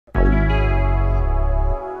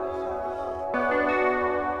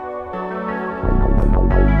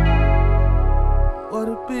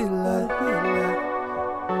it be like.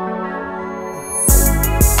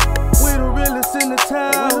 We the realest in the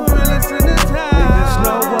town. Niggas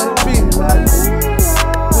know what it be like.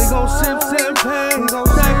 We gon' sip champagne,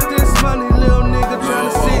 stack this money, little nigga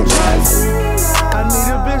tryna see life. I need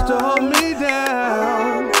a bitch to hold me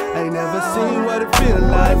down. Ain't never seen what it feel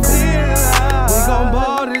like. We gon'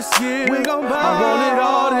 ball this year. I want it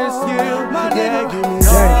all this year. Yeah, give me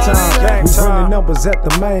all time. We running numbers at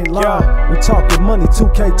the main line. We talking money,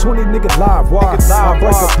 2K20 nigga live wire. I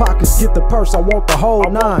break the pockets, get the purse, I want the whole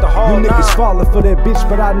nine. You niggas falling for that bitch,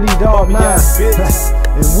 but I need all nine.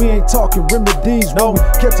 And we ain't talking remedies when we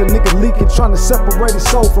catch a nigga leaking, trying to separate his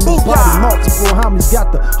soul from his body. Multiple homies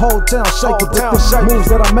got the whole town shaking. But the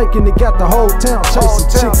moves that I'm making, it got the whole town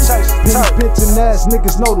chasing chicks. Penny pinching ass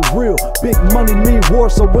niggas know the real. Big money mean war,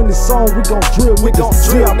 so when it's on, we gon' drill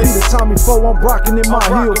niggas. GIP the Tommy 4, I'm rocking in my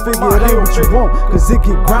heel. Figure it ain't what you want, cause it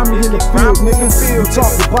get grimy in the field, nigga. You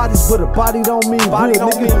talking bodies, but a body don't mean real,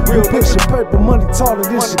 nigga. You picture paper money taller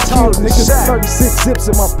than shit kill, niggas. 36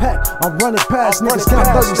 zips in my pack, I'm running past niggas.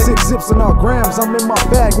 36 zips in our grams, I'm in my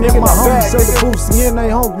bag, nigga. My homies say the boosie and they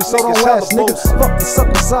hungry, so don't ask, nigga. Fuck the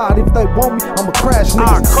sucker side, if they want me, I'ma crash,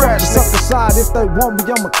 niggas. Fuck the sucker side, if they want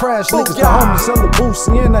me, I'ma crash, niggas. The homies sell the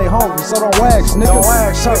boosie and they hungry, so don't ask, nigga.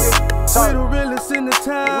 We the realest in the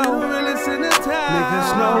town. Niggas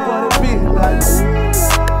know what it be like.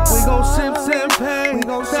 We gon' sip champagne,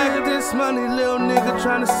 stack this money, little nigga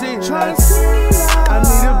tryna see life. I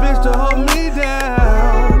need a bitch to hold me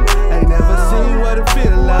down. Ain't never seen what it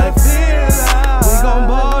feel like. We gon'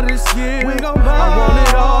 ball this year. I want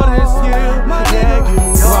it all this year. Yeah, give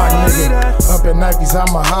me all of that. Up at Nikes,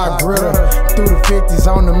 I'm a hot gritter. Through the 50s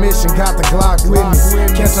on the mission, got the Glock with me.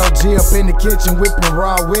 Catch OG up in the kitchen, whipping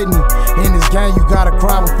raw with me. In this game, you gotta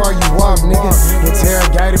cry before you walk, nigga.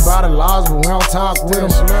 Interrogated by the laws, but we don't talk with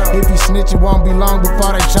them. If you snitch, it won't be long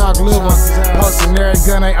before they chalk liver. Posting every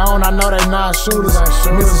gun they own, I know they not shooters.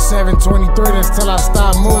 Missing 723, that's till I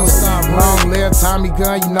stop moving. Long live Tommy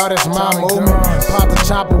gun, you know that's my movement. Pop the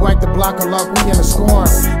chopper, wake the blocker lock, we in the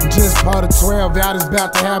scoring. Just pulled a 12 out, it's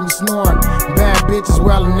about to have me snoring. Bad bitches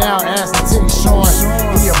welling out, ass and titties showing.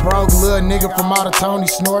 He a broke little nigga from all the Tony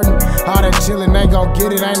snorting. All that chillin' ain't gon'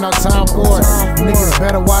 get it, ain't no time for it. Niggas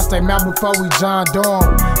better watch they mouth before we John Dorm.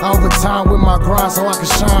 Overtime with my grind so I can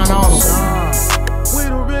shine on them. We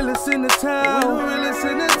the realest in the town.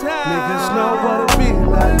 Niggas know what it be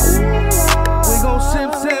like. We gon'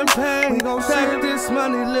 sip champagne, stack this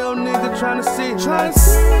money, little nigga tryna see life.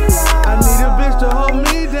 I need a bitch to hold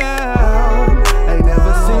me down. Ain't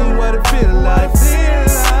never seen what it feel like.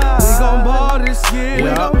 We gon' ball this year.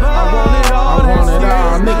 I want it all this year.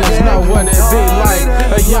 Niggas know what it be like.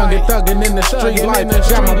 A youngin' thuggin' in the street life.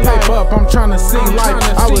 Got my paper up, I'm tryna see life.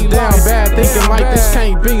 I was down bad, thinking like this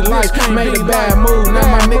can't be life. Made a bad move, now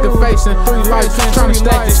my nigga facing 3 lights. Tryna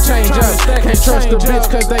stack this change up. Can't trust the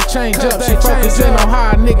bitch cause they change up. She focusing on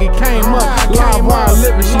how a nigga came up. Live while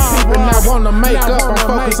living, she peepin', now wanna make up. I'm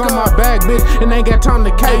focused on my bag, bitch, and ain't got time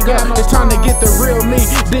to cake up. It's time to get the real me.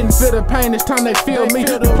 Didn't feel the pain, it's time they feel me.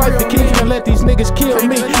 Replace the keys, can't let these niggas kill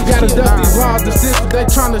me. Gotta duck these laws, the system, they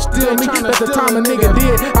tryna steal me. That's the time a nigga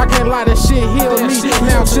did, I can't lie, that shit healed me.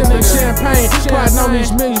 Now I'm sipping champagne, plotting on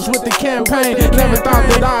these millions with the campaign. Never thought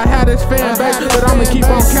that I had this fan base, but I'ma keep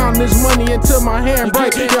on counting this money until my hand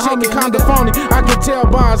break. Your homie kinda phony, I can tell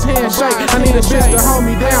by his handshake. I need a bitch to hold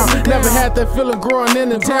me down. Never had that feeling growing in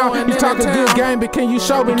the town. You talk a good game, but can you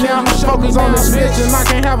show me now? Focus on this bitch, and I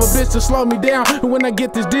can't have a bitch to slow me down. And when I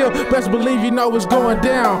get this deal, best believe you know what's going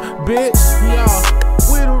down, bitch.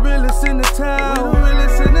 We the realest in the town.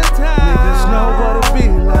 Niggas know what it be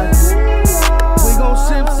like. We gon'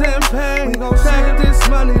 sip champagne, stack this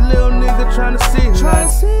money, little nigga tryna see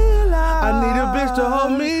life. I need a bitch to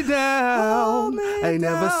hold me down. Ain't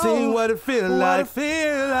never seen what it feel like. We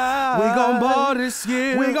gon' ball this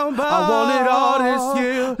year. I want it all this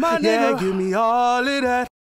year. Yeah, give me all of that.